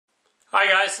Hi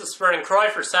guys, this is Vernon Croy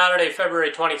for Saturday,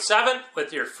 February 27th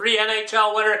with your free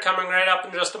NHL winner coming right up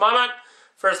in just a moment.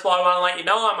 First of all, I want to let you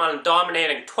know I'm on a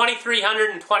dominating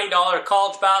 $2,320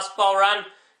 college basketball run.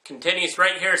 Continues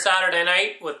right here Saturday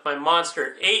night with my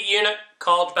monster 8-unit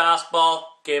college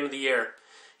basketball game of the year.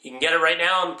 You can get it right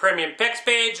now on the Premium Picks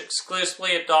page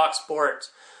exclusively at Doc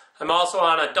Sports. I'm also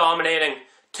on a dominating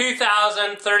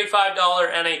 $2,035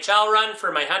 NHL run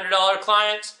for my $100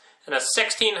 clients and a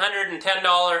 $1,610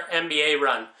 NBA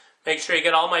run. Make sure you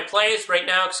get all my plays right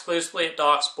now exclusively at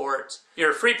Doc Sports.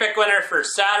 Your free pick winner for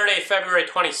Saturday, February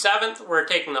 27th, we're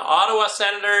taking the Ottawa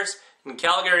Senators and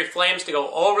Calgary Flames to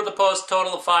go over the post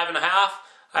total of 5.5. I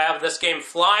have this game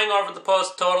flying over the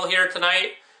post total here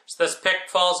tonight. So this pick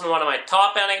falls in one of my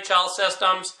top NHL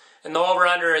systems, and the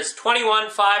over-under is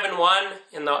 21-5-1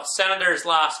 in the Senators'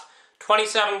 last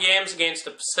 27 games against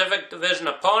a Pacific Division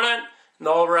opponent. And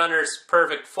the over-under is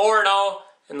perfect 4-0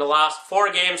 in the last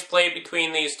 4 games played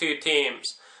between these two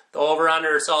teams. The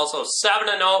over-under is also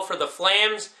 7-0 for the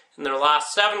Flames in their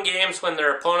last 7 games when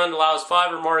their opponent allows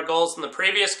 5 or more goals in the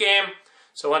previous game.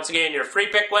 So once again, your free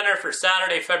pick winner for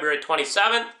Saturday, February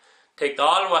 27th. Take the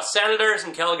Ottawa Senators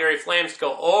and Calgary Flames to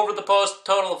go over the post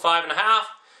total of 5.5.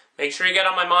 Make sure you get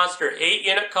on my monster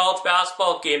 8-unit college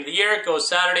basketball game of the year. It goes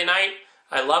Saturday night.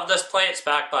 I love this play. It's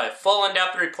backed by a full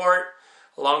in-depth report,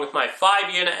 along with my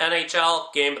 5-unit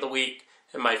NHL game of the week.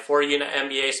 And my 4-unit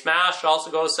NBA smash also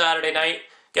goes Saturday night.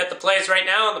 Get the plays right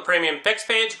now on the Premium Picks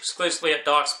page, exclusively at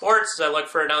Doc Sports, as I look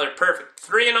for another perfect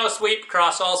 3-0 sweep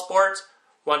across all sports,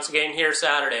 once again here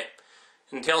Saturday.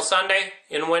 Until Sunday,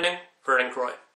 in winning, Vernon Croy.